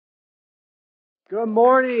Good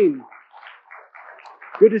morning.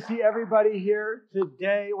 Good to see everybody here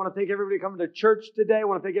today. I want to thank everybody coming to church today. I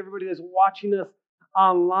want to thank everybody that's watching us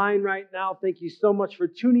online right now. Thank you so much for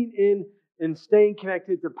tuning in and staying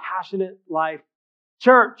connected to Passionate Life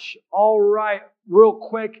Church. All right, real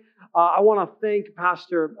quick, I want to thank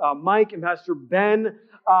Pastor Mike and Pastor Ben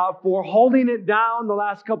for holding it down the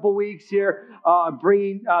last couple weeks here,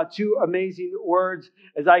 bringing two amazing words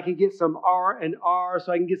as I can get some R&R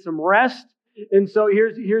so I can get some rest. And so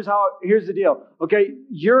here's the deal. Okay,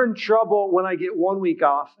 you're in trouble when I get 1 week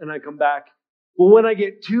off and I come back. But when I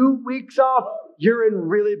get 2 weeks off, you're in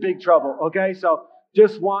really big trouble. Okay, so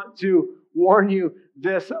just want to warn you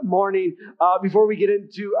this morning. Before we get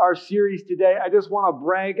into our series today, I just want to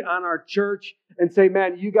brag on our church and say,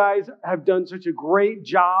 man, you guys have done such a great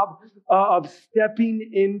job of stepping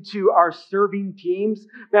into our serving teams.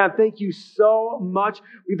 Man, thank you so much.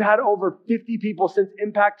 We've had over 50 people since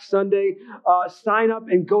Impact Sunday sign up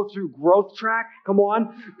and go through Growth Track. Come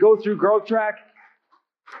on, go through Growth Track.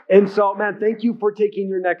 And so, man, thank you for taking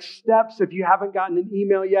your next steps. If you haven't gotten an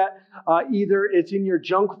email yet, either it's in your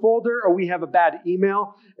junk folder or we have a bad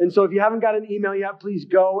email. And so if you haven't got an email yet, please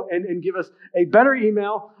go and give us a better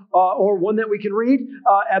email or one that we can read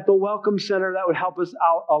at the Welcome Center. That would help us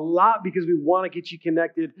out a lot because we want to get you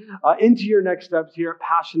connected into your next steps here at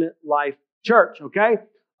Passionate Life Church. Okay?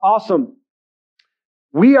 Awesome.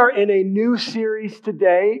 We are in a new series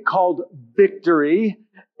today called Victory.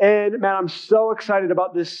 And man, I'm so excited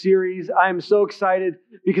about this series. I am so excited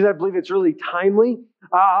because I believe it's really timely.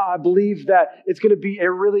 I believe that it's going to be a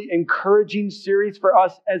really encouraging series for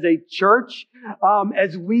us as a church.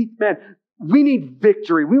 We need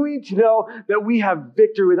victory. We need to know that we have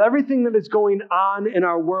victory with everything that is going on in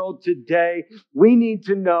our world today. We need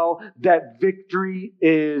to know that victory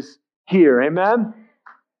is here. Amen?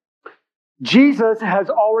 Jesus has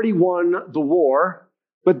already won the war.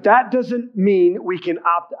 But that doesn't mean we can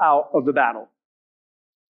opt out of the battle.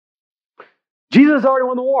 Jesus already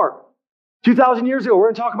won the war 2,000 years ago. We're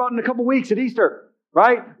going to talk about it in a couple weeks at Easter,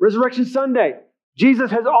 right? Resurrection Sunday.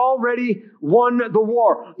 Jesus has already won the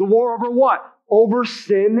war. The war over what? Over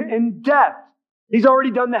sin and death. He's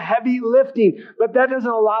already done the heavy lifting, but that doesn't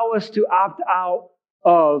allow us to opt out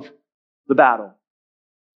of the battle.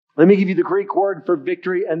 Let me give you the Greek word for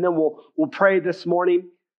victory, and then we'll pray this morning.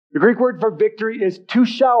 The Greek word for victory is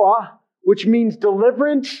touchaua, which means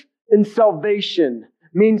deliverance and salvation.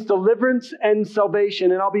 Means deliverance and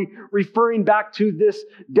salvation. And I'll be referring back to this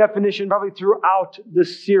definition probably throughout the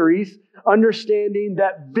series, understanding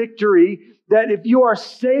that victory, that if you are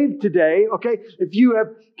saved today, okay, if you have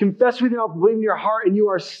confessed with your mouth, believed in your heart, and you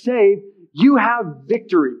are saved, you have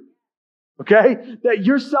victory. Okay? That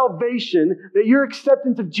your salvation, that your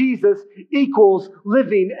acceptance of Jesus equals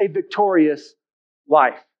living a victorious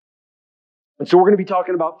life. And so we're going to be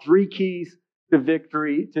talking about 3 keys to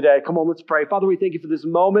victory today. Come on, let's pray. Father, we thank you for this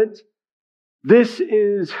moment. This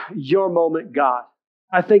is your moment, God.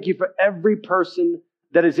 I thank you for every person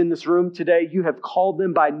that is in this room today. You have called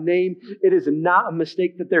them by name. It is not a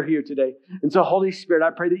mistake that they're here today. And so, Holy Spirit,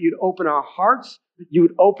 I pray that you'd open our hearts, you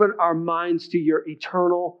would open our minds to your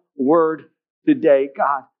eternal word today,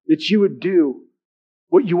 God, that you would do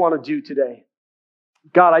what you want to do today.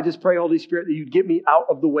 God, I just pray, Holy Spirit, that you'd get me out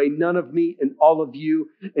of the way, none of me and all of you.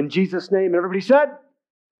 In Jesus' name, and everybody said,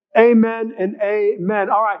 amen and amen.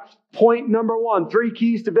 All right, point number 1, 3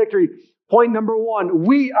 keys to victory. Point number 1,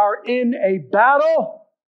 we are in a battle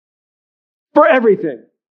for everything.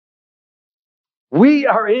 We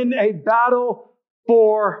are in a battle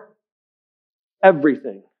for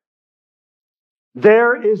everything.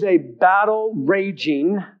 There is a battle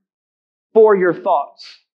raging for your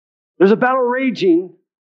thoughts. There's a battle raging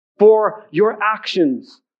for your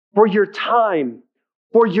actions, for your time,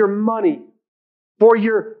 for your money, for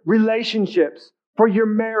your relationships, for your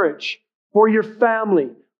marriage, for your family,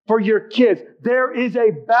 for your kids. There is a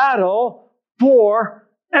battle for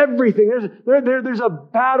everything. There's a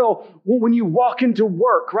battle when you walk into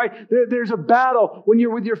work, right? There's a battle when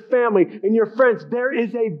you're with your family and your friends. There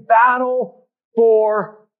is a battle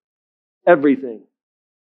for everything.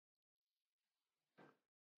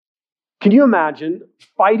 Can you imagine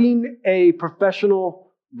fighting a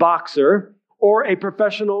professional boxer or a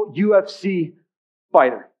professional UFC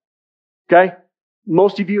fighter? Okay?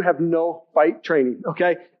 Most of you have no fight training,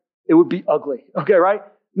 okay? It would be ugly, okay, right?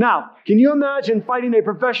 Now, can you imagine fighting a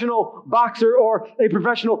professional boxer or a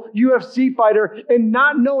professional UFC fighter and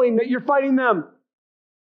not knowing that you're fighting them?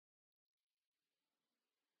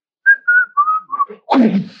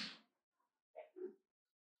 I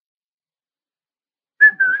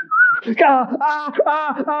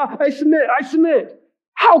submit.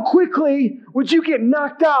 how quickly would you get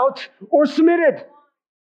knocked out or submitted?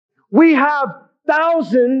 We have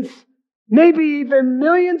thousands, maybe even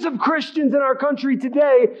millions of Christians in our country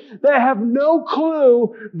today that have no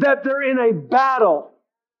clue that they're in a battle.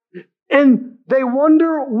 And they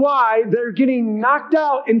wonder why they're getting knocked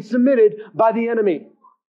out and submitted by the enemy.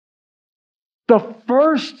 The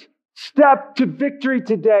first step to victory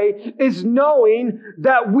today is knowing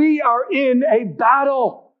that we are in a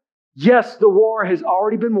battle. Yes, the war has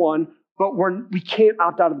already been won, but we can't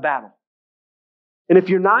opt out of the battle. And if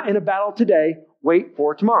you're not in a battle today, wait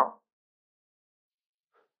for tomorrow.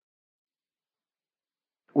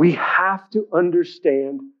 We have to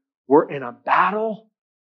understand we're in a battle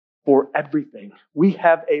for everything. We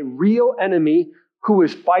have a real enemy who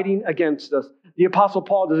is fighting against us. The Apostle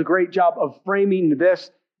Paul does a great job of framing this.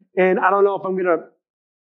 And I don't know if I'm going to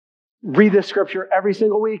read this scripture every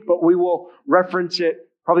single week, but we will reference it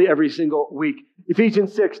probably every single week.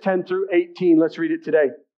 Ephesians 6, 10 through 18. Let's read it today.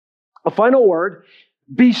 A final word.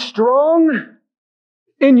 Be strong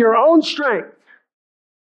in your own strength.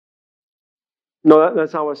 No,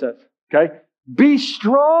 that's not what it says. Okay? Be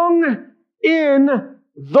strong in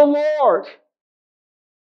the Lord.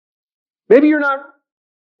 Maybe you're not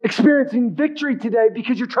experiencing victory today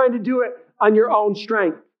because you're trying to do it on your own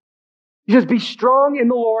strength. You just be strong in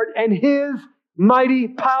the Lord and His mighty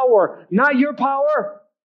power. Not your power,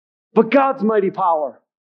 but God's mighty power.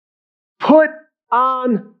 Put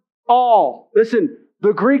on all. Listen,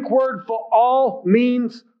 the Greek word for all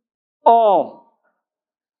means all.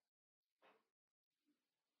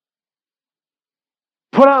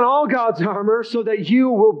 Put on all God's armor so that you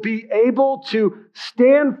will be able to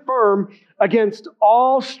stand firm against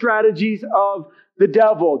all strategies of the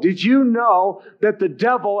devil. Did you know that the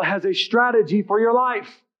devil has a strategy for your life?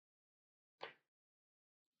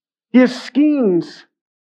 He has schemes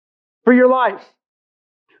for your life.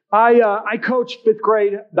 I coach 5th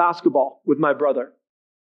grade basketball with my brother.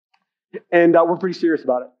 And we're pretty serious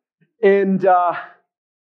about it. And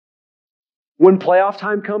when playoff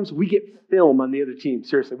time comes, we get film on the other team.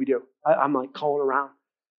 Seriously, we do. I'm like calling around.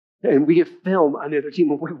 And we get film on the other team.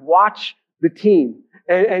 And we watch the team.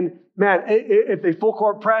 And man, if they full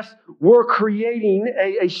court press, we're creating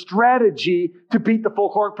a strategy to beat the full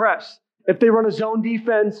court press. If they run a zone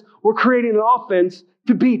defense, we're creating an offense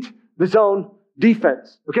to beat the zone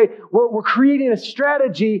defense. Okay? We're creating a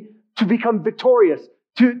strategy to become victorious,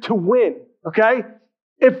 to win. Okay?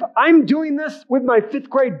 If I'm doing this with my 5th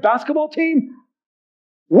grade basketball team,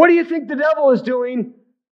 what do you think the devil is doing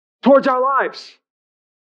towards our lives?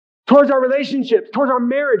 Towards our relationships, towards our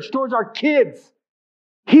marriage, towards our kids?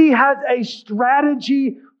 He has a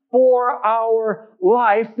strategy for our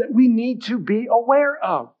life that we need to be aware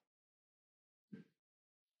of.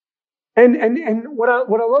 And what I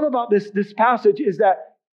love about this passage is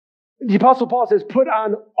that the Apostle Paul says, put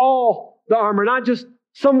on all the armor, not just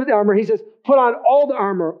some of the armor. He says, put on all the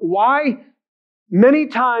armor. Why? Many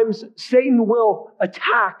times Satan will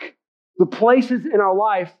attack the places in our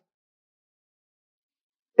life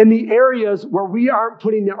in the areas where we aren't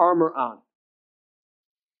putting the armor on.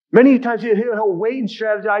 Many times he'll wait and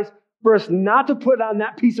strategize for us not to put on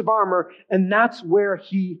that piece of armor, and that's where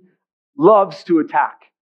he loves to attack.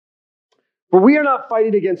 For we are not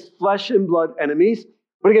fighting against flesh and blood enemies,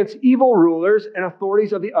 but against evil rulers and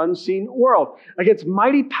authorities of the unseen world, against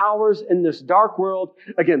mighty powers in this dark world,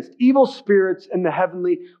 against evil spirits in the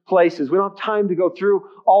heavenly places. We don't have time to go through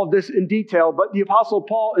all of this in detail, but the Apostle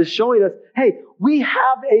Paul is showing us, hey, we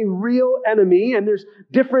have a real enemy, and there's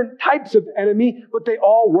different types of enemy, but they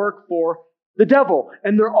all work for the devil,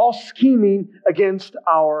 and they're all scheming against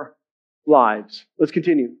our lives. Let's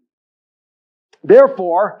continue.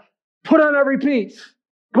 Therefore, put on every piece.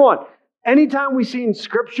 Come on. Anytime we see in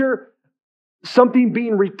Scripture something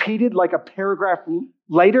being repeated like a paragraph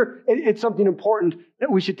later, it's something important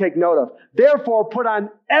that we should take note of. Therefore, put on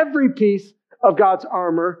every piece of God's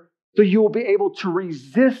armor so you will be able to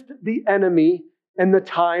resist the enemy in the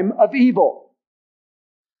time of evil.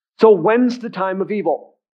 So when's the time of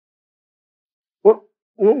evil?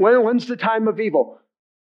 When's the time of evil?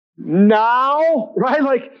 Now, right?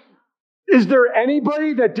 Like, is there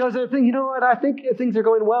anybody that doesn't think, you know what, I think things are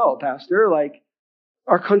going well, Pastor. Like,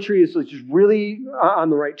 our country is just really on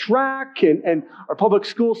the right track, and our public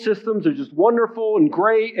school systems are just wonderful and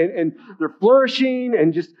great, and they're flourishing,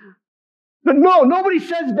 and just... But no, nobody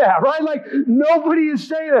says that, right? Like, nobody is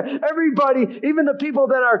saying that. Everybody, even the people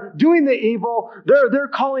that are doing the evil, they're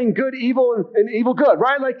calling good evil and evil good,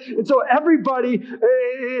 right? Like, and so everybody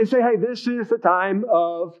is saying, hey, this is the time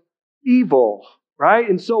of evil, right?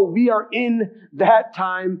 And so we are in that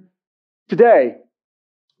time today.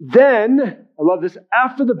 Then, I love this,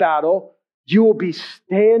 after the battle, you will be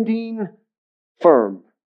standing firm.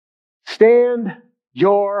 Stand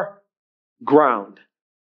your ground.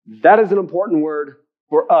 That is an important word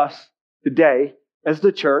for us today as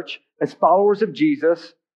the church, as followers of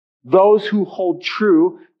Jesus, those who hold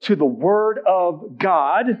true to the word of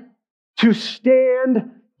God, to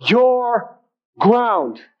stand your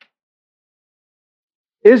ground.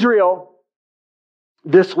 Israel,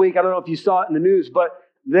 this week, I don't know if you saw it in the news, but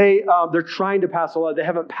they're trying to pass a law. They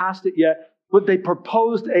haven't passed it yet, but they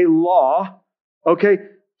proposed a law, okay,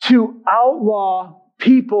 to outlaw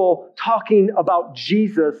people talking about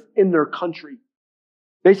Jesus in their country.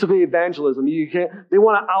 Basically, evangelism. They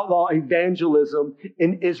want to outlaw evangelism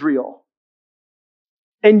in Israel.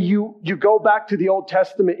 And you go back to the Old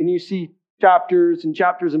Testament and you see chapters and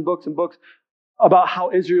chapters and books about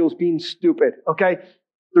how Israel's being stupid, okay?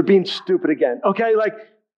 They're being stupid again, okay?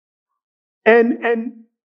 And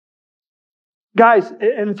guys,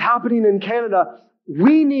 and it's happening in Canada,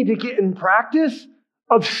 we need to get in practice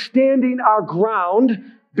of standing our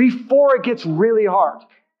ground before it gets really hard.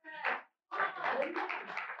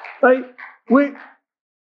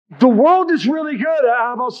 The world is really good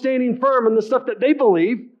about standing firm in the stuff that they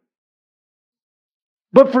believe.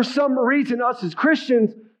 But for some reason, us as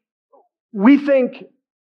Christians, we think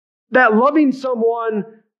that loving someone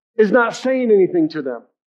is not saying anything to them.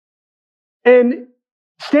 And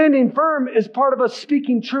standing firm is part of us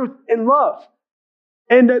speaking truth in love.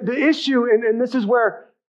 And the issue, and this is where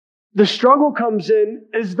the struggle comes in,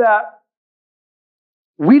 is that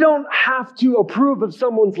we don't have to approve of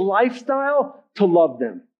someone's lifestyle to love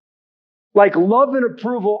them. Like love and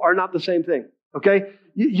approval are not the same thing, okay?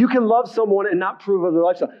 You can love someone and not approve of their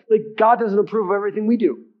lifestyle. Like God doesn't approve of everything we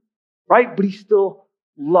do, right? But He still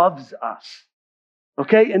loves us,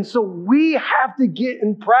 okay? And so we have to get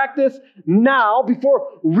in practice now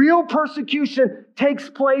before real persecution takes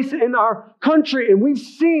place in our country. And we've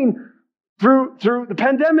seen through the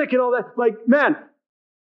pandemic and all that, like, man,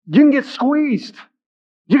 you can get squeezed.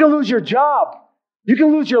 You can lose your job. You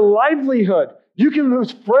can lose your livelihood. You can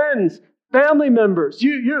lose friends, family members.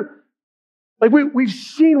 We've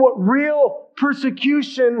seen what real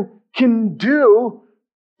persecution can do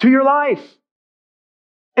to your life.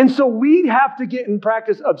 And so we have to get in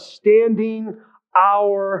practice of standing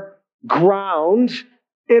our ground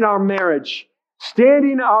in our marriage,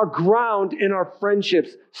 standing our ground in our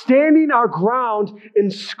friendships, standing our ground in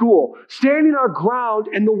school, standing our ground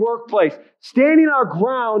in the workplace, standing our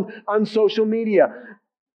ground on social media,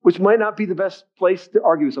 which might not be the best place to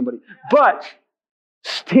argue with somebody, but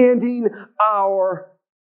standing our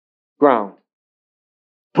ground.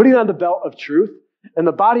 Putting on the belt of truth and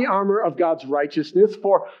the body armor of God's righteousness.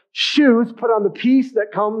 For shoes, put on the peace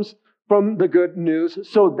that comes from the good news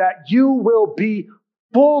so that you will be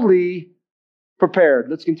fully prepared.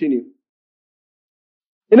 Let's continue.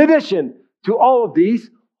 In addition to all of these,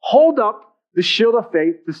 hold up the shield of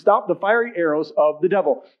faith to stop the fiery arrows of the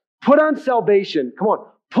devil. Put on salvation. Come on.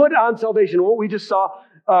 Put on salvation. What we just saw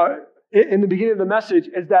in the beginning of the message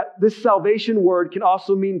is that this salvation word can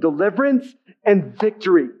also mean deliverance and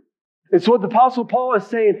victory. And so what the Apostle Paul is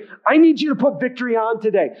saying, I need you to put victory on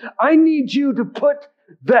today. I need you to put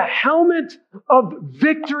the helmet of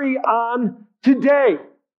victory on today.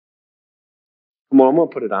 Come on, I'm going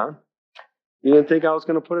to put it on. You didn't think I was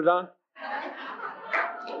going to put it on?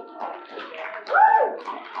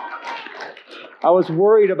 I was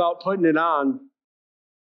worried about putting it on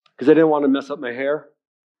because I didn't want to mess up my hair.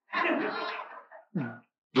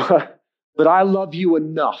 But I love you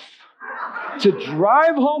enough to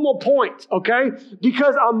drive home a point, okay?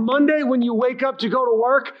 Because on Monday when you wake up to go to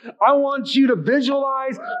work, I want you to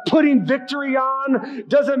visualize putting victory on.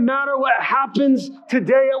 Doesn't matter what happens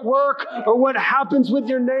today at work or what happens with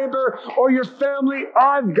your neighbor or your family.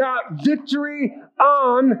 I've got victory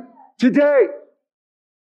on today.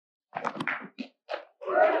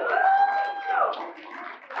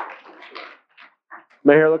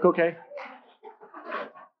 My hair look okay?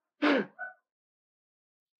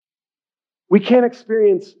 We can't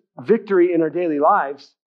experience victory in our daily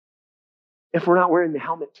lives if we're not wearing the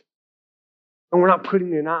helmet and we're not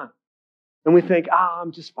putting it on. And we think,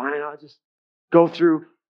 I'm just fine. I'll just go through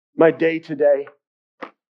my day today.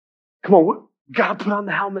 Come on, we got to put on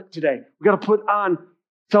the helmet today. We got to put on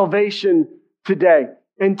salvation today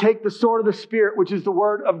and take the sword of the Spirit, which is the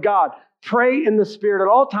word of God. Pray in the Spirit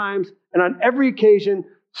at all times and on every occasion.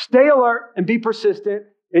 Stay alert and be persistent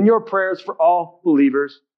in your prayers for all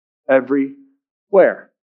believers everywhere.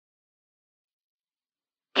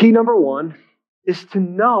 Key number 1 is to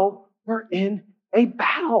know we're in a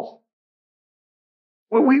battle.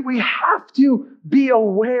 We have to be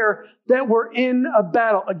aware that we're in a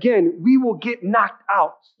battle. Again, we will get knocked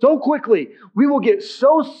out so quickly. We will get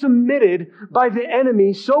so submitted by the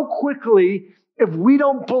enemy so quickly if we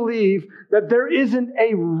don't believe that there isn't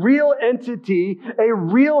a real entity, a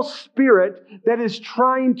real spirit that is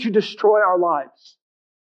trying to destroy our lives.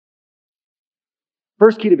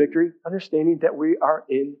 First key to victory, understanding that we are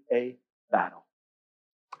in a battle.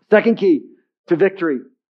 Second key to victory,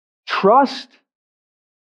 trust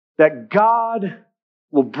that God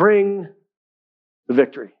will bring the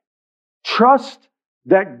victory. Trust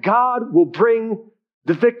that God will bring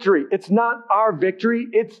the victory. It's not our victory,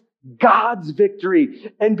 it's God's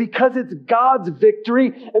victory. And because it's God's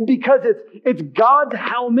victory, and because it's God's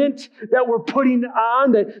helmet that we're putting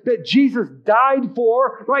on, that Jesus died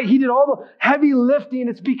for, right? He did all the heavy lifting.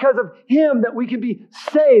 It's because of Him that we can be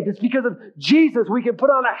saved. It's because of Jesus we can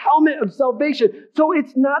put on a helmet of salvation. So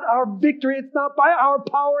it's not our victory. It's not by our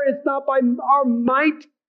power. It's not by our might.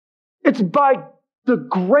 It's by the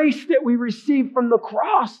grace that we receive from the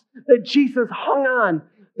cross that Jesus hung on,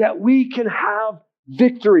 that we can have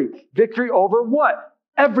victory. Victory over what?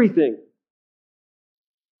 Everything.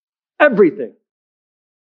 Everything.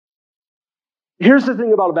 Here's the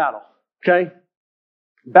thing about a battle, okay?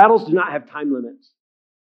 Battles do not have time limits.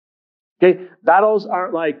 Okay? Battles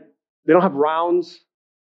aren't like, they don't have rounds,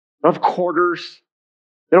 they don't have quarters,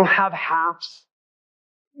 they don't have halves.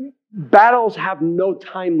 Battles have no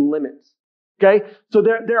time limits. Okay, so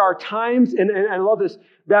there are times, and I love this,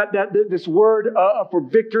 that this word for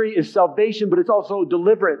victory is salvation, but it's also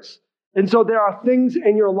deliverance. And so there are things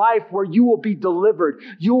in your life where you will be delivered,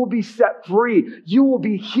 you will be set free, you will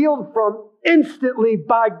be healed from instantly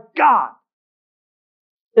by God.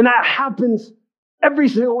 And that happens every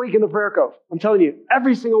single week in the Prayer Cove. I'm telling you,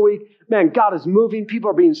 every single week, man, God is moving,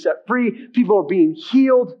 people are being set free, people are being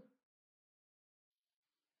healed.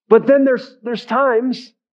 But then there's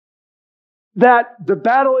times that the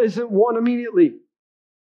battle isn't won immediately,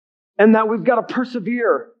 and that we've got to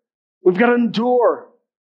persevere, we've got to endure,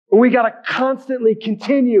 and we got to constantly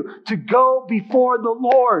continue to go before the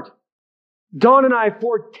Lord. Dawn and I,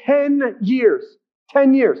 for 10 years, some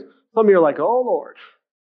of you are like, oh Lord,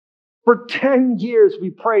 for 10 years we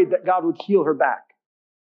prayed that God would heal her back.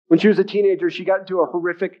 When she was a teenager, she got into a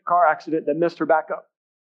horrific car accident that messed her back up.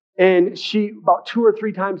 And she, about 2 or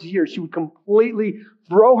 3 times a year, she would completely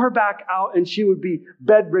throw her back out and she would be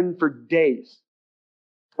bedridden for days.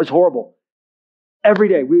 It was horrible. Every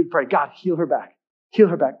day we would pray, God, heal her back,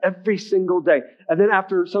 every single day. And then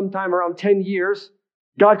after sometime around 10 years,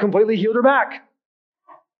 God completely healed her back.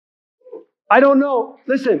 I don't know.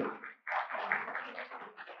 Listen,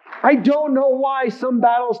 I don't know why some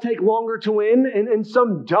battles take longer to win and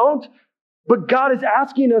some don't, but God is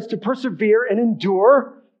asking us to persevere and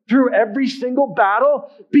endure through every single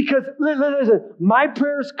battle, because, listen, my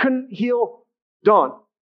prayers couldn't heal Dawn.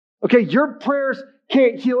 Okay, your prayers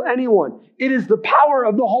can't heal anyone. It is the power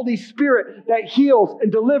of the Holy Spirit that heals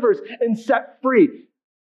and delivers and set free.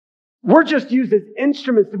 We're just used as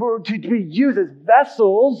instruments to be used as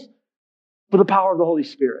vessels for the power of the Holy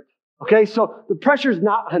Spirit. Okay, so the pressure is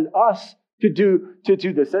not on us to do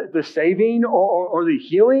the saving or the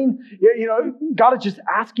healing. You know, God is just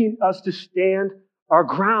asking us to stand our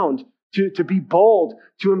ground, to be bold,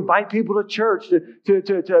 to invite people to church,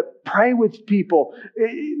 to pray with people.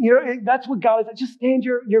 You know, that's what God is. Just stand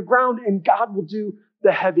your ground and God will do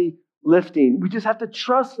the heavy lifting. We just have to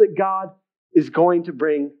trust that God is going to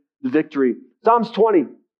bring the victory. Psalms 20,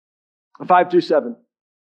 5-7.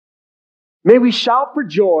 May we shout for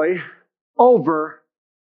joy over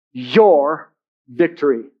your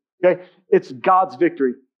victory. Okay? It's God's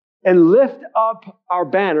victory. And lift up our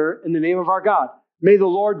banner in the name of our God. May the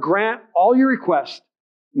Lord grant all your requests.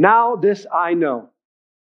 Now this I know.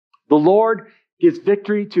 The Lord gives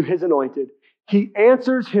victory to His anointed. He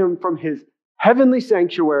answers him from His heavenly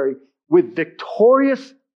sanctuary with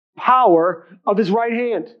victorious power of His right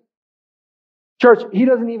hand. Church, He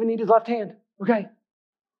doesn't even need His left hand. Okay?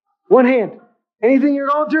 One hand. Anything you're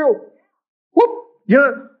going through,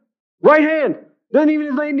 whoop, right hand. Doesn't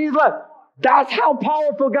even need His left. That's how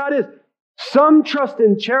powerful God is. Some trust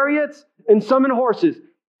in chariots and some in horses.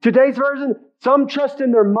 Today's version, some trust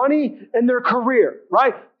in their money and their career,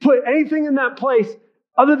 right? Put anything in that place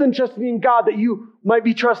other than trusting in God that you might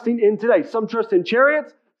be trusting in today. Some trust in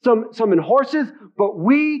chariots, some in horses, but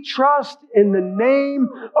we trust in the name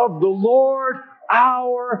of the Lord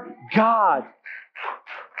our God.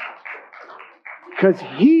 Because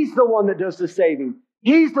He's the one that does the saving.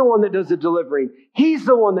 He's the one that does the delivering. He's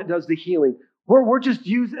the one that does the healing. We're just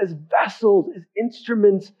used as vessels, as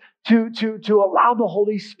instruments to allow the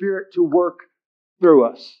Holy Spirit to work through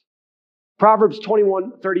us. Proverbs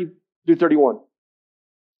 21:30-31.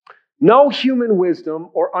 No human wisdom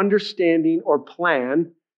or understanding or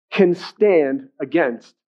plan can stand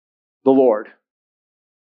against the Lord.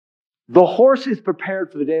 The horse is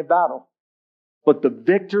prepared for the day of battle, but the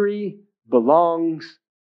victory belongs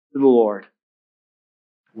to the Lord.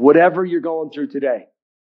 Whatever you're going through today,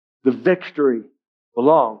 the victory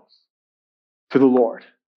belongs to the Lord.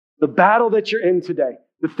 The battle that you're in today,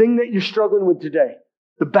 the thing that you're struggling with today,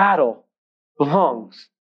 the battle belongs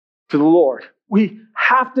to the Lord. We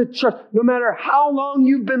have to trust, no matter how long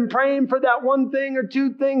you've been praying for that one thing or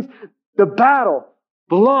two things, the battle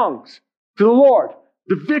belongs to the Lord.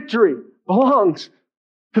 The victory belongs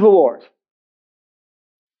to the Lord.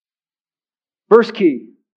 First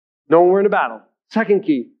key, knowing we're in a battle. Second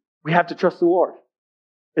key, we have to trust the Lord.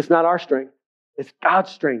 It's not our strength. It's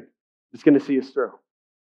God's strength that's going to see us through.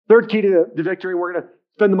 Third key to the victory, we're going to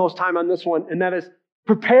spend the most time on this one, and that is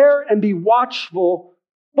prepare and be watchful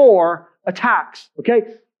for attacks. Okay?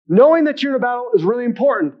 Knowing that you're in a battle is really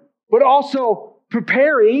important, but also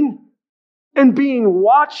preparing and being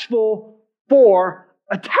watchful for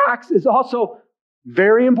attacks is also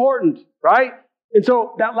very important, right? And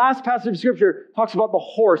so that last passage of Scripture talks about the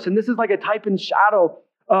horse, and this is like a type and shadow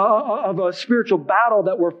of a spiritual battle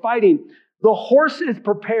that we're fighting. The horse is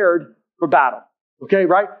prepared for battle, okay,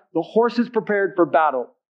 right? The horse is prepared for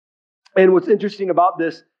battle. And what's interesting about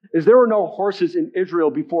this is there were no horses in Israel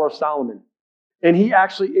before Solomon, and he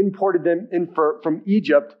actually imported them in from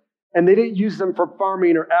Egypt, and they didn't use them for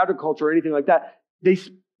farming or agriculture or anything like that. They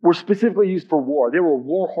were specifically used for war. They were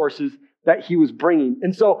war horses that he was bringing.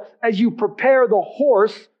 And so as you prepare the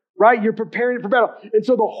horse, right, you're preparing it for battle. And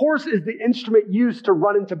so the horse is the instrument used to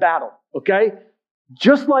run into battle, okay?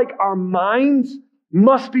 Just like our minds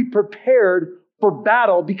must be prepared for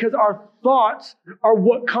battle because our thoughts are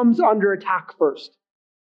what comes under attack first.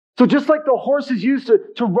 So just like the horse is used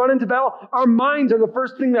to run into battle, our minds are the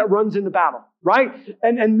first thing that runs into battle, right?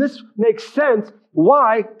 And this makes sense.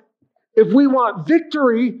 Why? If we want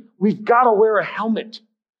victory, we've got to wear a helmet.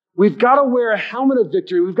 We've got to wear a helmet of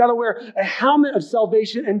victory. We've got to wear a helmet of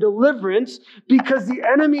salvation and deliverance because the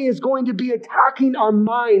enemy is going to be attacking our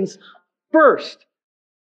minds first.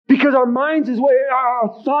 Because our minds is what,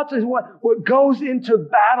 our thoughts is what goes into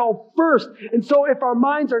battle first. And so if our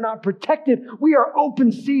minds are not protected, we are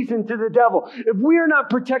open season to the devil. If we are not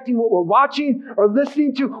protecting what we're watching or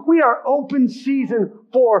listening to, we are open season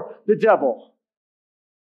for the devil.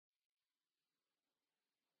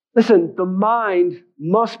 Listen, the mind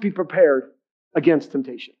must be prepared against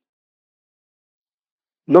temptation.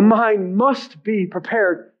 The mind must be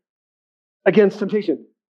prepared against temptation.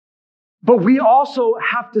 But we also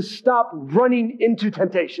have to stop running into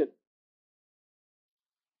temptation.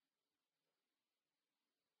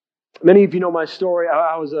 Many of you know my story.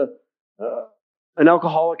 I was an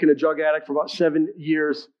alcoholic and a drug addict for about 7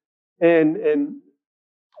 years. And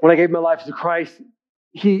when I gave my life to Christ,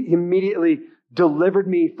 He immediately delivered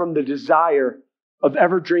me from the desire of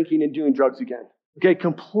ever drinking and doing drugs again. Okay,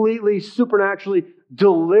 completely supernaturally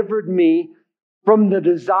delivered me from the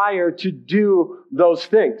desire to do those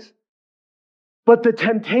things. But the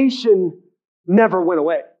temptation never went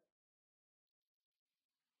away.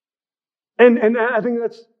 And I think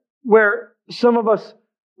that's where some of us,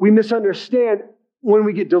 we misunderstand when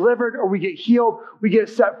we get delivered or we get healed, we get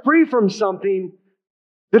set free from something,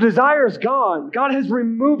 the desire is gone. God has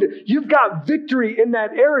removed it. You've got victory in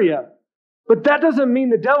that area. But that doesn't mean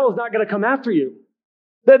the devil is not going to come after you.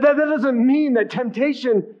 That doesn't mean that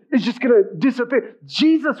temptation is just going to disappear.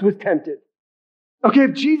 Jesus was tempted. Okay,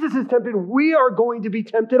 if Jesus is tempted, we are going to be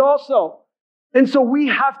tempted also. And so we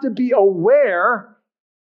have to be aware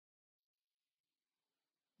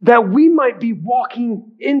that we might be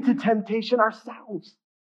walking into temptation ourselves.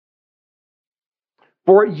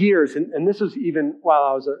 For years, and this was even while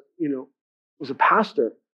I was a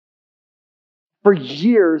pastor. For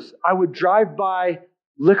years, I would drive by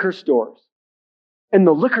liquor stores, and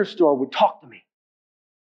the liquor store would talk to me.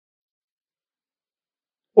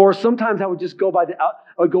 Or sometimes I would just go I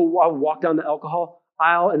would walk down the alcohol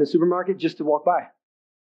aisle in the supermarket just to walk by,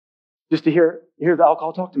 just to hear the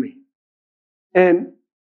alcohol talk to me. And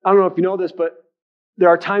I don't know if you know this, but there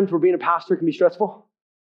are times where being a pastor can be stressful.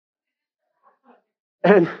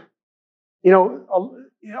 And, a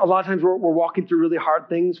lot of times we're walking through really hard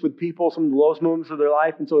things with people, some of the lowest moments of their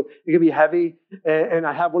life. And so it can be heavy. And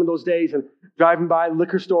I have one of those days and driving by a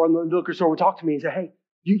liquor store, and the liquor store would talk to me and say, hey,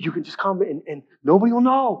 you can just come and nobody will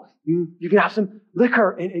know. You can have some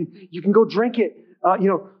liquor and you can go drink it,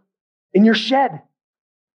 in your shed.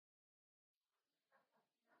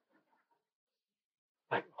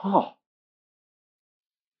 Like, oh,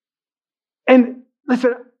 And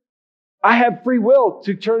listen, I have free will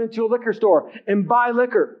to turn into a liquor store and buy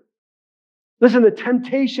liquor. Listen, the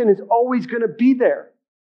temptation is always going to be there.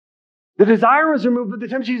 The desire was removed, but the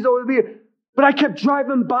temptation is always going to be there. But I kept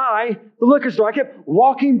driving by the liquor store. I kept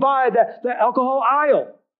walking by the alcohol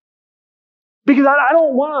aisle. Because I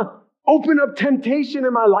don't want to open up temptation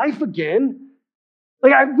in my life again.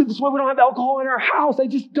 That's why we don't have alcohol in our house. I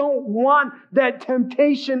just don't want that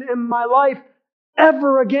temptation in my life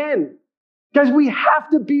ever again. Guys, we have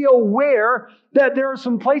to be aware that there are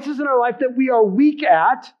some places in our life that we are weak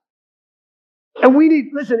at. And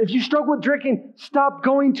listen, if you struggle with drinking, stop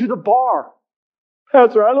going to the bar.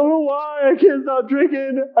 Pastor, I don't know why I can't stop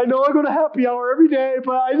drinking. I know I go to happy hour every day,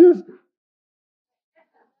 but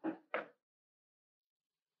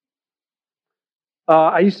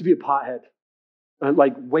I used to be a pothead,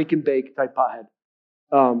 like wake and bake type pothead.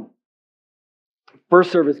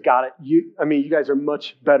 First service got it. You guys are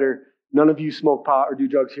much better. None of you smoke pot or do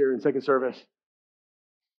drugs here in second service.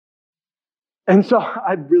 And so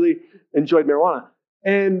I really enjoyed marijuana.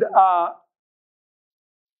 And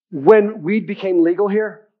when weed became legal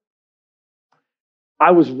here,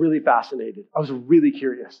 I was really fascinated. I was really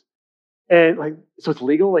curious. And so it's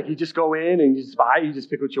legal? You just go in and you just buy, you just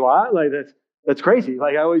pick what you want? That's crazy.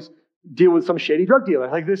 I always deal with some shady drug dealer.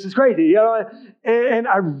 This is crazy, you know? And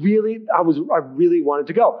I really wanted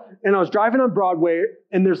to go. And I was driving on Broadway,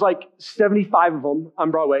 and there's 75 of them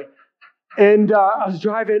on Broadway. And I was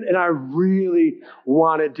driving, and I really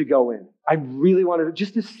wanted to go in. I really wanted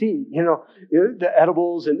just to see, the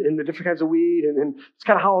edibles and the different kinds of weed, and it's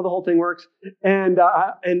kind of how the whole thing works. And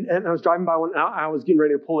I was driving by one, and I was getting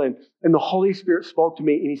ready to pull in, and the Holy Spirit spoke to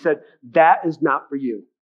me, and He said, "That is not for you."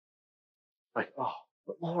 Oh,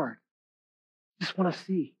 but Lord, I just want to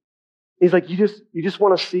see. He's like, you just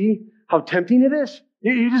want to see how tempting it is?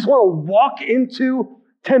 You just want to walk into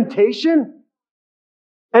temptation?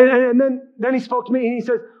 And then He spoke to me, and He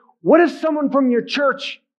says, what if someone from your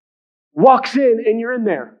church walks in and you're in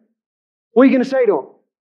there? What are you going to say to him?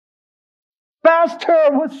 "Pastor,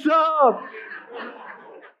 what's up?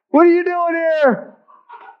 What are you doing here?"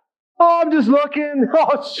 "Oh, I'm just looking."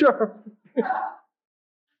 "Oh, sure."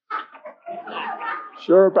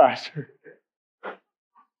 "Sure, Pastor."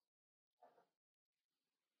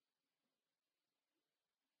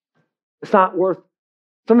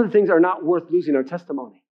 Some of the things are not worth losing our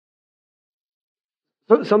testimony.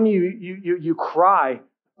 So some of you cry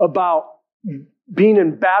about being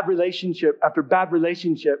in bad relationship after bad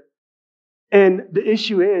relationship. And the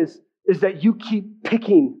issue is that you keep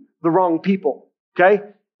picking the wrong people, okay?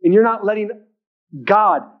 And you're not letting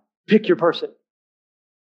God pick your person.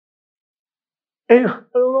 And I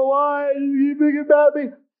don't know why you pick about me.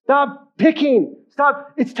 Stop picking.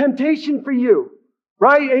 Stop. It's temptation for you,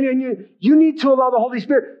 right? And you need to allow the Holy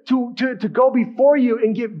Spirit to go before you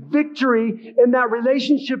and get victory in that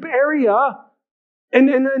relationship area. And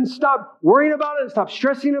then stop worrying about it. Stop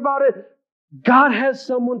stressing about it. God has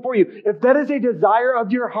someone for you. If that is a desire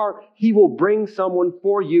of your heart, He will bring someone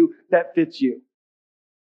for you that fits you.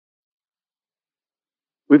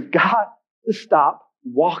 We've got to stop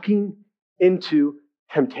walking into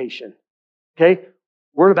temptation. Okay?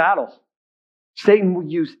 We're in a battle. Satan will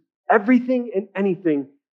use everything and anything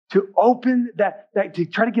to open that to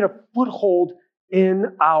try to get a foothold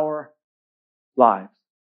in our lives.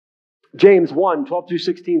 James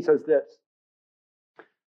 1:12-16 says this: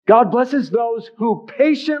 God blesses those who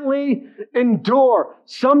patiently endure.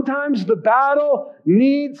 Sometimes the battle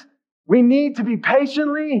we need to be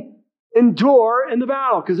patiently endure in the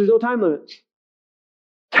battle because there's no time limits.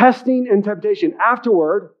 Testing and temptation.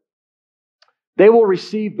 Afterward, they will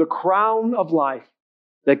receive the crown of life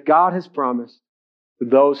that God has promised to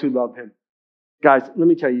those who love Him. Guys, let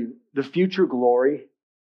me tell you, the future glory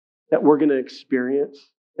that we're going to experience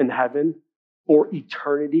in heaven for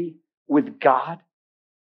eternity with God,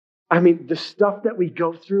 the stuff that we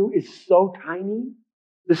go through is so tiny.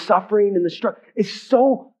 The suffering and the struggle is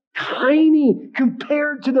so tiny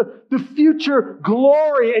compared to the future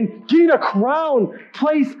glory and getting a crown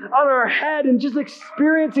placed on our head and just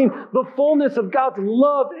experiencing the fullness of God's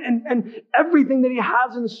love and everything that He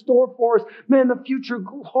has in store for us. Man, the future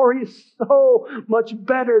glory is so much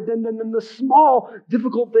better than the small,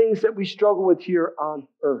 difficult things that we struggle with here on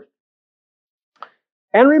earth.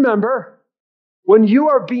 And remember, when you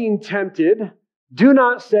are being tempted, do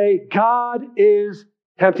not say, God is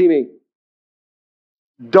tempting me.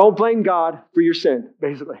 Don't blame God for your sin,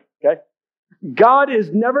 basically, okay? God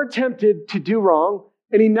is never tempted to do wrong,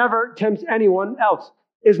 and He never tempts anyone else.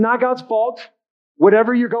 It's not God's fault.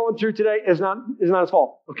 Whatever you're going through today is not His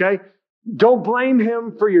fault, okay? Don't blame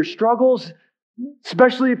Him for your struggles.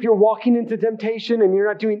 Especially if you're walking into temptation and you're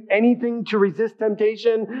not doing anything to resist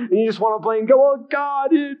temptation and you just want to blame, go, oh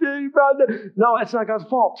God, no, it's not God's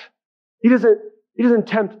fault. He doesn't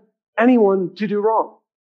tempt anyone to do wrong.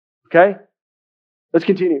 Okay? Let's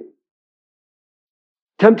continue.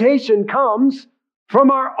 Temptation comes from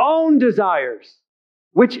our own desires,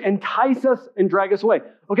 which entice us and drag us away.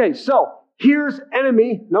 Okay, so here's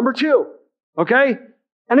enemy number 2. Okay?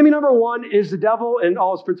 Enemy number 1 is the devil and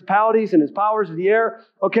all his principalities and his powers of the air,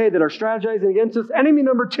 okay, that are strategizing against us. Enemy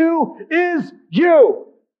number 2 is you.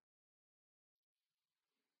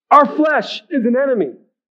 Our flesh is an enemy.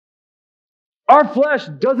 Our flesh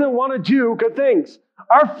doesn't want to do good things.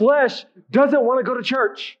 Our flesh doesn't want to go to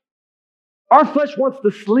church. Our flesh wants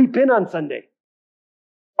to sleep in on Sunday.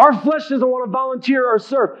 Our flesh doesn't want to volunteer or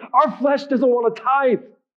serve. Our flesh doesn't want to tithe.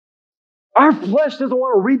 Our flesh doesn't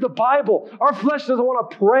want to read the Bible. Our flesh doesn't want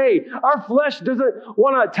to pray. Our flesh doesn't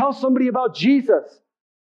want to tell somebody about Jesus.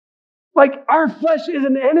 Like, our flesh is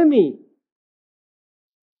an enemy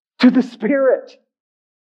to the Spirit.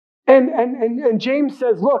 And James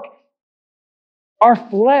says, look, our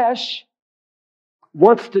flesh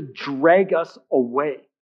wants to drag us away.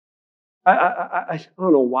 I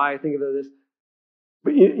don't know why I think of this,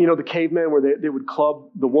 but you know the caveman where they would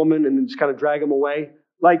club the woman and then just kind of drag them away?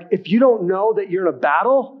 Like, if you don't know that you're in a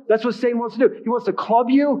battle, that's what Satan wants to do. He wants to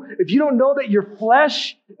club you. If you don't know that your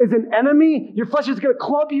flesh is an enemy, your flesh is going to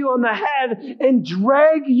club you on the head and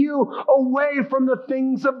drag you away from the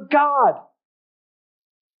things of God.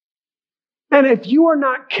 And if you are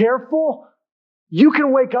not careful, you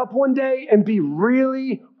can wake up one day and be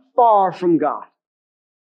really far from God.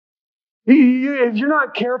 If you're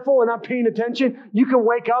not careful and not paying attention, you can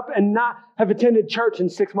wake up and not have attended church in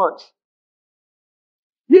 6 months.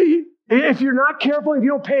 If you're not careful, if you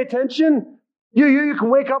don't pay attention, you can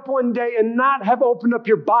wake up one day and not have opened up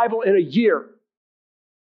your Bible in a year.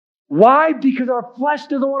 Why? Because our flesh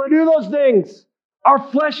doesn't want to do those things. Our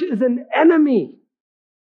flesh is an enemy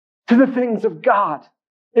to the things of God.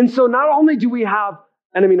 And so not only do we have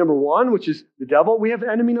enemy number 1, which is the devil, we have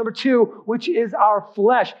enemy number 2, which is our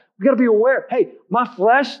flesh. We got to be aware, hey, my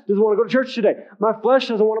flesh doesn't want to go to church today. My flesh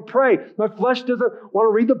doesn't want to pray. My flesh doesn't want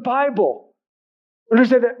to read the Bible.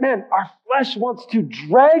 Understand that, man, our flesh wants to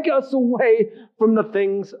drag us away from the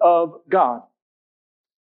things of God.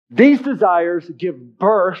 These desires give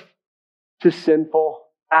birth to sinful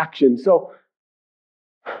action. So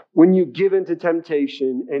when you give into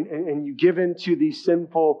temptation and you give into these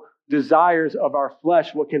sinful desires of our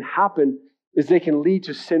flesh, what can happen is they can lead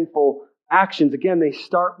to sinful actions. Again, they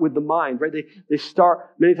start with the mind, right? They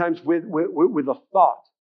start many times with a thought.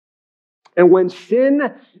 And when sin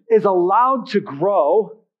is allowed to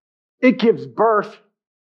grow, it gives birth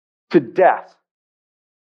to death.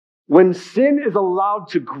 When sin is allowed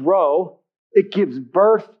to grow, it gives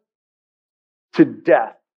birth to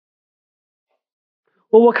death.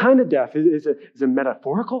 Well, what kind of death? Is it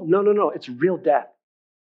metaphorical? No. It's real death.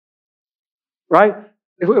 Right?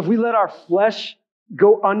 If we let our flesh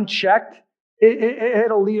go unchecked,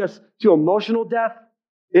 it'll lead us to emotional death.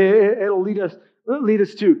 It'll lead us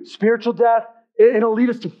to spiritual death. It'll lead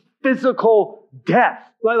us to physical death.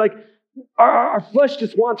 Like our flesh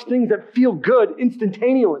just wants things that feel good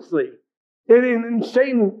instantaneously. And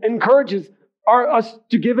Satan encourages us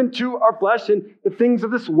to give into our flesh and the things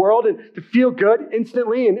of this world and to feel good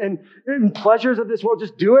instantly and pleasures of this world.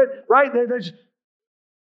 Just do it, right?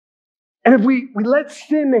 And if we let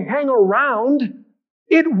sin hang around,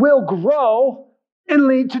 it will grow and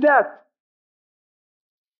lead to death.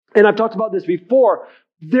 And I've talked about this before.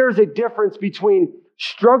 There's a difference between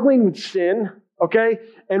struggling with sin, okay,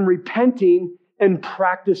 and repenting and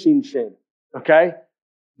practicing sin, okay?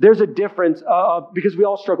 There's a difference because we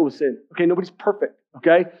all struggle with sin, okay? Nobody's perfect,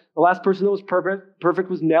 okay? The last person that was perfect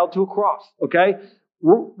was nailed to a cross, okay?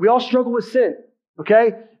 We all struggle with sin,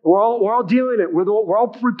 okay? We're all dealing with it. We're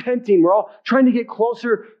all repenting. We're all trying to get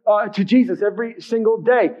closer to Jesus every single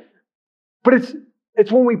day. But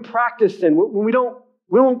it's when we practice sin, when we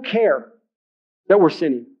don't care that we're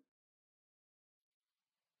sinning.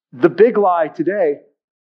 The big lie today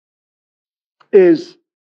is,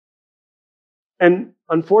 and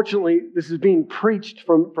unfortunately, this is being preached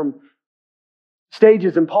from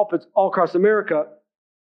stages and pulpits all across America,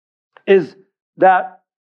 is that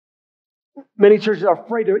many churches are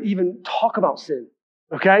afraid to even talk about sin.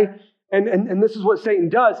 Okay? And this is what Satan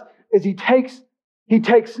does, is he takes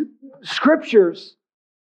scriptures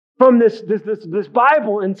from this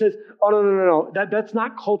Bible and says, oh, no. That's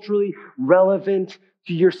not culturally relevant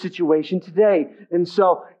to your situation today. And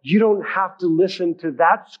so you don't have to listen to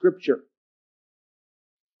that scripture.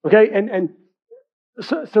 Okay? And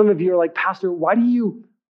So, some of you are like, Pastor, why do you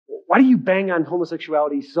bang on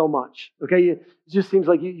homosexuality so much? Okay, it just seems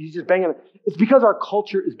like you just bang on it. It's because our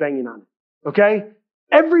culture is banging on it. Okay,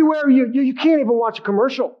 everywhere you can't even watch a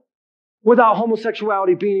commercial without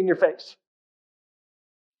homosexuality being in your face.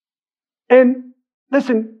 And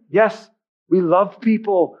listen, yes, we love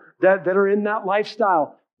people that are in that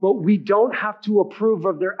lifestyle, but we don't have to approve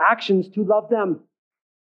of their actions to love them.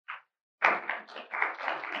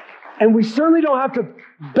 And we certainly don't have to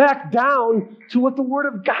back down to what the Word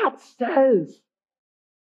of God says.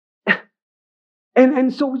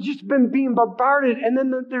 And so we've just been being bombarded. And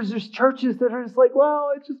then there's just churches that are just like,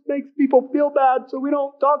 well, it just makes people feel bad, so we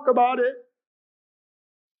don't talk about it.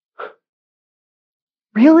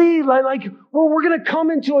 Really? Like we're going to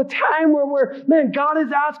come into a time where, man, God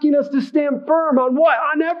is asking us to stand firm on what?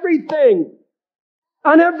 On everything.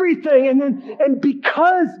 On everything. And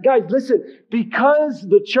because, guys, listen, because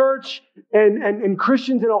the church and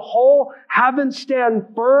Christians in a whole haven't stand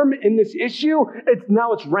firm in this issue,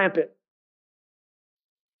 it's rampant.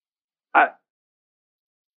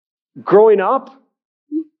 Growing up,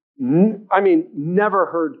 never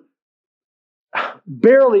heard,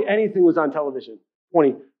 barely anything was on television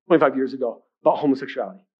 25 years ago about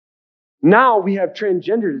homosexuality. Now we have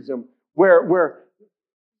transgenderism where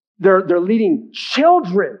they're leading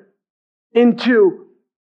children into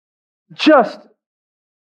just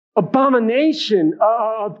abomination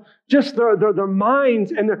of just their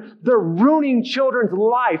minds, and they're ruining children's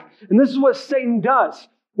life. And this is what Satan does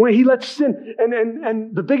when he lets sin.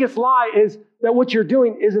 And the biggest lie is that what you're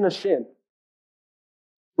doing isn't a sin.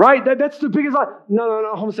 Right? That's the biggest lie.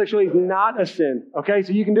 No. Homosexuality is not a sin. Okay?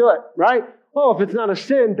 So you can do it. Right? Oh, if it's not a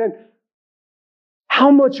sin, then how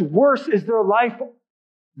much worse is their life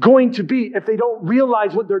going to be if they don't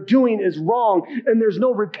realize what they're doing is wrong and there's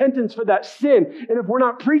no repentance for that sin? And if we're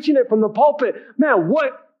not preaching it from the pulpit, man,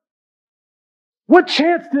 what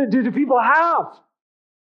chance do people have?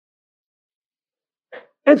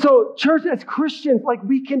 And so, church, as Christians, like,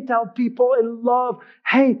 we can tell people in love,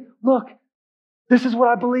 hey, look, this is what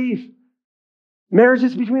I believe. Marriage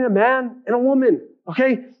is between a man and a woman,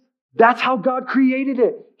 okay? That's how God created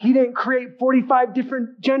it. He didn't create 45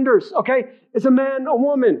 different genders, okay? It's a man, a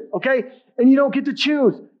woman, okay? And you don't get to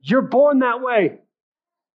choose. You're born that way.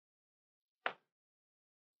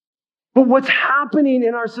 But what's happening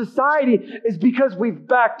in our society is because we've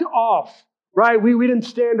backed off, right? We didn't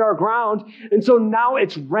stand our ground. And so now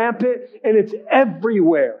it's rampant and it's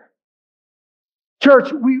everywhere.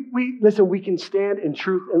 Church, we can stand in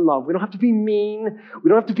truth and love. We don't have to be mean. We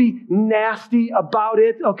don't have to be nasty about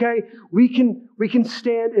it, okay? We can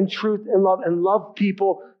stand in truth and love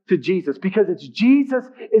people to Jesus, because it's Jesus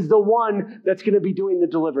is the one that's going to be doing the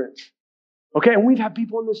deliverance. Okay? And we've had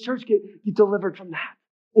people in this church get delivered from that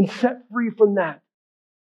and set free from that.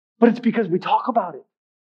 But it's because we talk about it.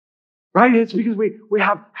 Right? It's because we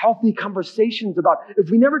have healthy conversations about it. If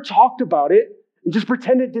we never talked about it and just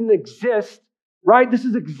pretend it didn't exist, right? This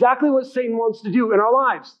is exactly what Satan wants to do in our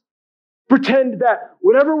lives. Pretend that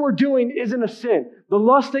whatever we're doing isn't a sin. The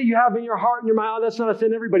lust that you have in your heart and your mind, oh, that's not a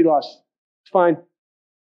sin. Everybody lusts. It's fine.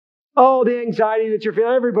 Oh, the anxiety that you're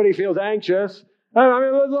feeling. Everybody feels anxious. I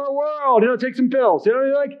mean, live in our world. Take some pills.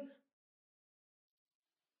 You're like,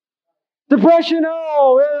 depression.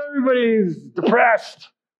 Oh, everybody's depressed.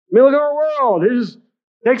 I mean, look at our world. Just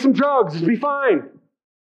take some drugs. Just be fine.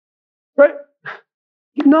 Right?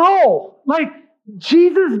 No.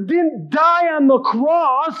 Jesus didn't die on the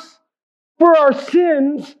cross for our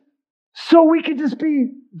sins so we could just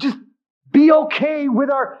be okay with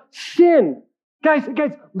our sin. Guys,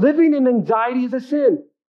 living in anxiety is a sin.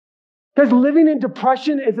 Guys, living in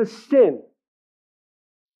depression is a sin.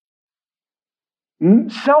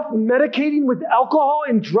 Self-medicating with alcohol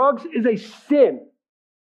and drugs is a sin.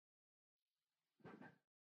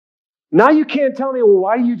 Now you can't tell me, well,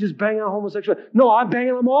 why are you just banging on homosexuality? No, I'm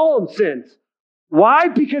banging on all of them sins. Why?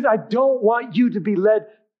 Because I don't want you to be led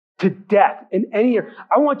to death in any area.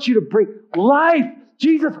 I want you to bring life.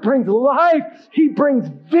 Jesus brings life. He brings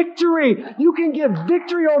victory. You can get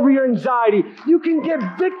victory over your anxiety. You can get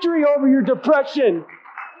victory over your depression.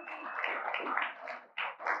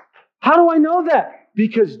 How do I know that?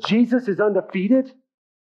 Because Jesus is undefeated.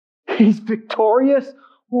 He's victorious.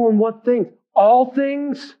 Well, in what things? All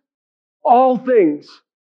things. All things.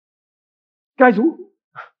 Guys,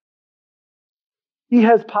 He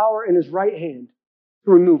has power in His right hand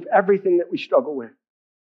to remove everything that we struggle with.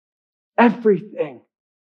 Everything.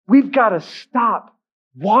 We've got to stop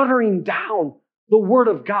watering down the Word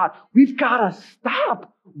of God. We've got to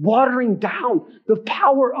stop watering down the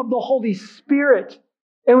power of the Holy Spirit.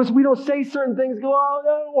 And as we don't say certain things, go, oh, I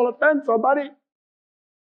don't want to offend somebody.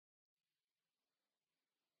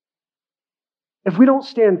 If we don't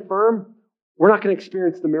stand firm, we're not going to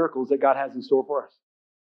experience the miracles that God has in store for us.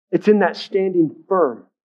 It's in that standing firm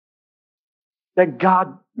that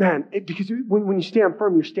God, because when you stand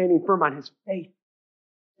firm, you're standing firm on His faith.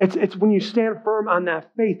 It's when you stand firm on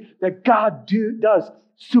that faith that God does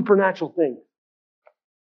supernatural things.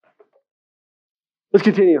 Let's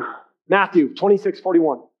continue. Matthew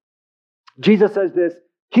 26:41. Jesus says this,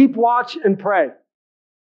 keep watch and pray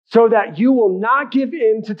so that you will not give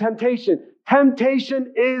in to temptation.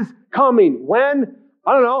 Temptation is coming. When?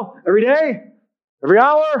 I don't know. Every day? Every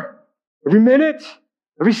hour? Every minute?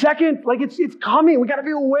 Every second? Like it's coming. We got to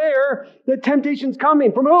be aware that temptation's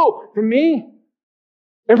coming. From who? From me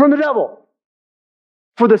and from the devil.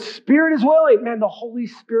 For the Spirit is willing. Man, the Holy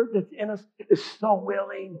Spirit that's in us is so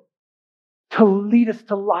willing to lead us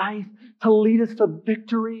to life, to lead us to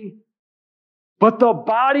victory. But the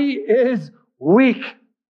body is weak.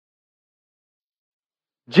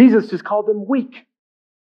 Jesus just called them weak.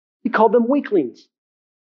 He called them weaklings.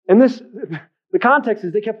 And the context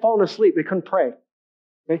is they kept falling asleep. They couldn't pray.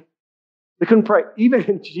 Okay? They couldn't pray. Even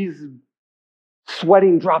in Jesus'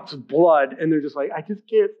 sweating drops of blood, and they're just like, I just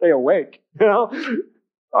can't stay awake. You know?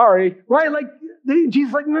 Sorry. Right? Like, Jesus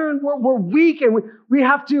is like, man, we're weak, and we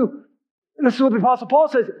have to, and this is what the Apostle Paul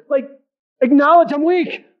says, like, acknowledge I'm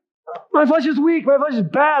weak. My flesh is weak. My flesh is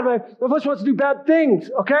bad. My flesh wants to do bad things.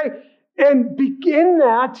 Okay? And in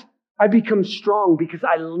that, I become strong because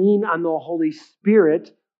I lean on the Holy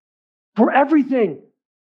Spirit for everything.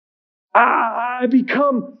 I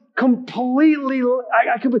become completely,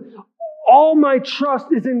 all my trust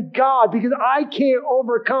is in God because I can't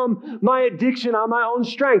overcome my addiction on my own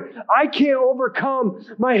strength. I can't overcome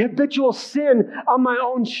my habitual sin on my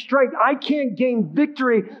own strength. I can't gain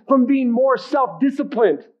victory from being more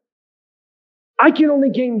self-disciplined. I can only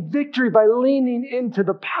gain victory by leaning into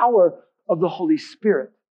the power of the Holy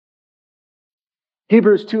Spirit.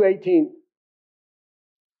 Hebrews 2:18.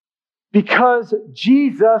 Because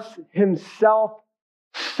Jesus Himself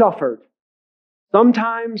suffered.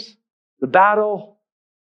 Sometimes the battle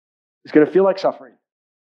is going to feel like suffering.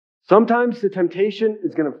 Sometimes the temptation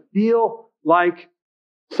is going to feel like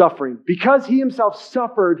suffering. Because He Himself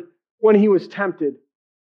suffered when He was tempted,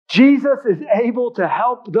 Jesus is able to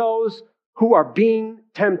help those who are being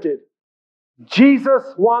tempted. Jesus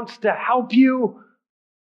wants to help you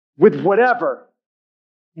with whatever.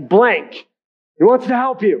 Blank. He wants to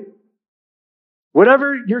help you.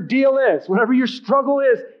 Whatever your deal is, whatever your struggle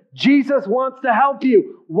is, Jesus wants to help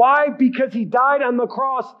you. Why? Because He died on the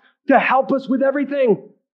cross to help us with everything.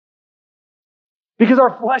 Because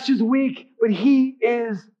our flesh is weak, but He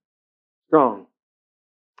is strong.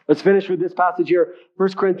 Let's finish with this passage here,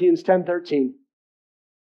 1 Corinthians 10:13.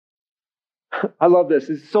 I love this.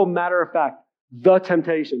 This is so matter of fact. The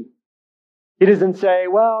temptation. He doesn't say,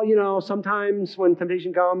 well, sometimes when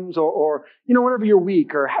temptation comes or whenever you're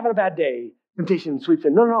weak or having a bad day, temptation sweeps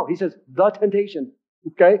in. No. He says the temptation.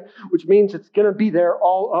 Okay? Which means it's going to be there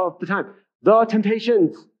all of the time. The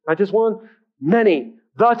temptations, not just one, many.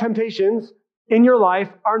 The temptations in your life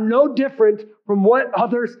are no different from what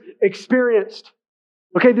others experienced.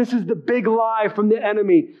 Okay? This is the big lie from the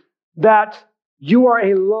enemy that you are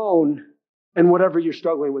alone in whatever you're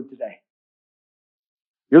struggling with today.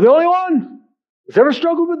 You're the only one that's ever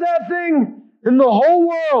struggled with that thing in the whole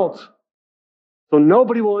world. So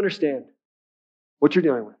nobody will understand what you're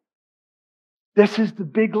dealing with. This is the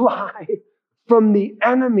big lie from the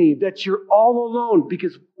enemy that you're all alone.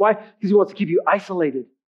 Because why? Because he wants to keep you isolated.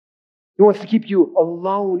 He wants to keep you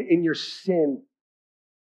alone in your sin.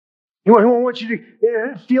 He wants you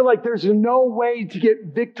to feel like there's no way to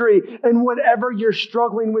get victory in whatever you're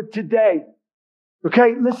struggling with today.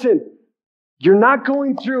 Okay, listen. You're not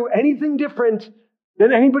going through anything different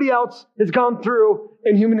than anybody else has gone through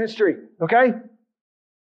in human history. Okay?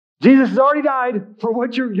 Jesus has already died for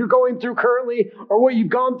what you're going through currently, or what you've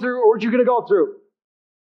gone through, or what you're going to go through.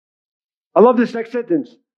 I love this next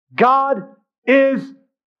sentence. God is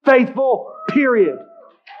faithful, period.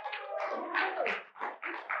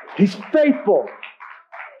 He's faithful.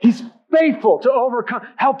 He's faithful to overcome,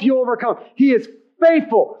 help you overcome. He is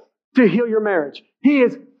faithful to heal your marriage. He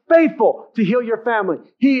is faithful to heal your family.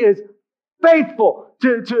 He is faithful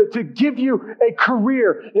to give you a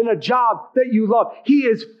career and a job that you love. He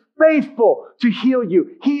is faithful to heal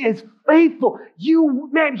you. He is faithful. He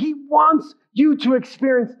wants you to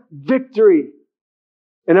experience victory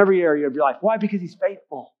in every area of your life. Why? Because He's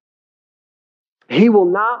faithful. He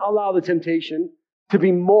will not allow the temptation to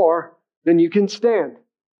be more than you can stand.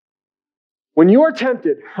 When you are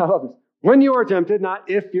tempted, I love this. When you are tempted,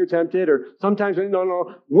 not if you're tempted, or sometimes,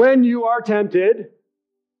 when you are tempted,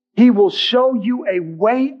 He will show you a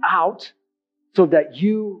way out so that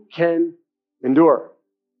you can endure.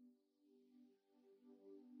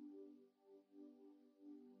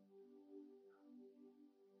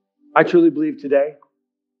 I truly believe today,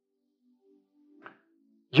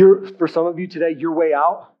 for some of you today, your way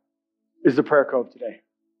out is the prayer cove today.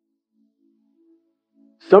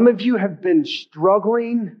 Some of you have been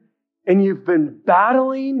struggling and you've been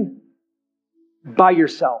battling by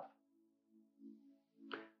yourself.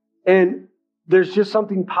 And there's just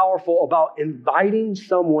something powerful about inviting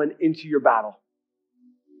someone into your battle.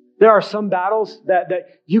 There are some battles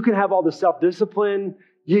that you can have all the self-discipline,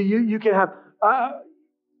 you can have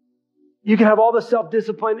all the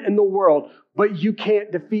self-discipline in the world, but you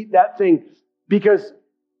can't defeat that thing because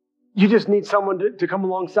you just need someone to come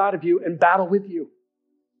alongside of you and battle with you.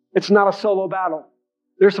 It's not a solo battle.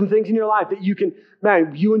 There's some things in your life that you can,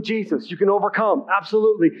 you and Jesus, you can overcome,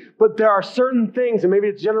 absolutely. But there are certain things, and maybe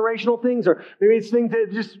it's generational things, or maybe it's things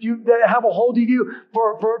that have a hold of you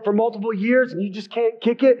for multiple years, and you just can't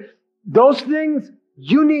kick it. Those things,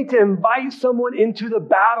 you need to invite someone into the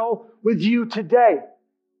battle with you today.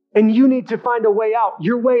 And you need to find a way out.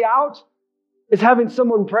 Your way out is having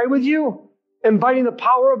someone pray with you, inviting the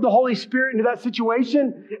power of the Holy Spirit into that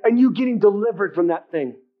situation, and you getting delivered from that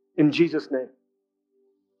thing in Jesus' name.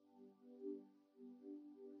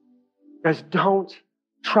 Guys, don't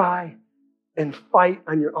try and fight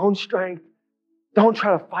on your own strength. Don't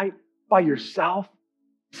try to fight by yourself.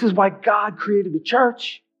 This is why God created the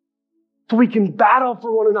church. So we can battle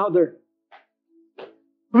for one another.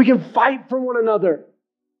 We can fight for one another.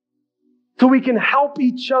 So we can help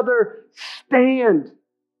each other stand.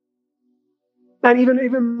 And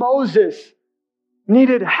even Moses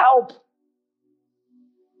needed help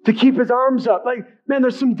to keep his arms up.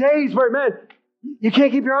 There's some days where, you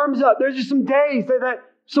can't keep your arms up. There's just some days,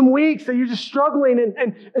 some weeks that you're just struggling.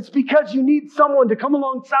 And it's because you need someone to come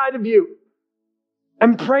alongside of you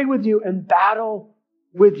and pray with you and battle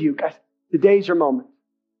with you. Guys, today's your moment.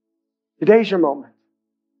 Today's your moment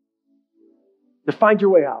to find your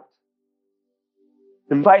way out.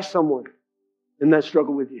 Invite someone in that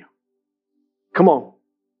struggle with you. Come on.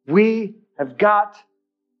 We have got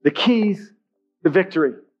the keys to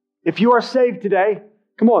victory. If you are saved today,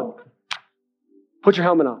 come on. Put your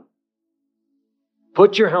helmet on.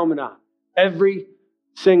 Put your helmet on every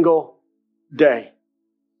single day.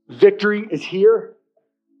 Victory is here.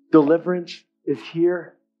 Deliverance is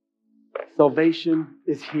here. Salvation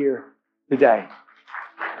is here today.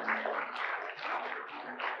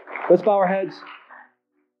 Let's bow our heads.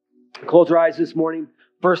 Close our eyes this morning.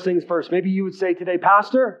 First things first. Maybe you would say today,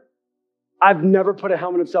 Pastor, I've never put a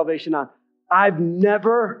helmet of salvation on. I've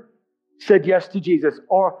never said yes to Jesus.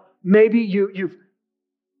 Or maybe you've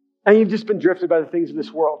just been drifted by the things of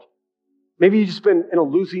this world. Maybe you've just been in a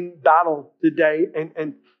losing battle today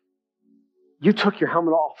and you took your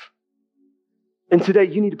helmet off. And today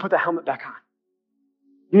you need to put that helmet back on.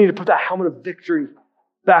 You need to put that helmet of victory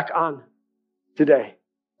back on today.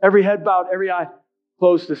 Every head bowed, every eye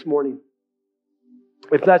closed this morning.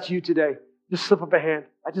 If that's you today, just slip up a hand.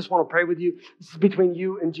 I just want to pray with you. This is between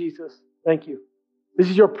you and Jesus. Thank you. This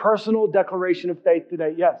is your personal declaration of faith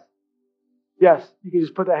today. Yes. Yes. You can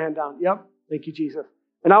just put that hand down. Yep. Thank you, Jesus.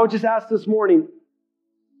 And I would just ask this morning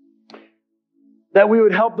that we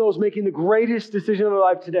would help those making the greatest decision of their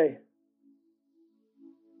life today.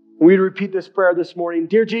 We'd repeat this prayer this morning.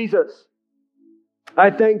 Dear Jesus, I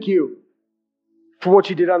thank you for what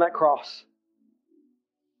you did on that cross.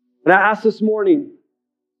 And I ask this morning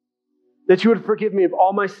that you would forgive me of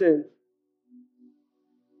all my sins,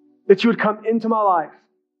 that you would come into my life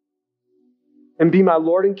and be my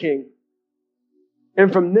Lord and King.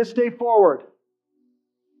 And from this day forward,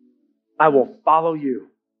 I will follow you.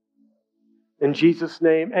 In Jesus'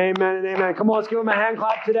 name, amen and amen. Come on, let's give him a hand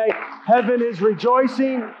clap today. Heaven is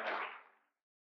rejoicing.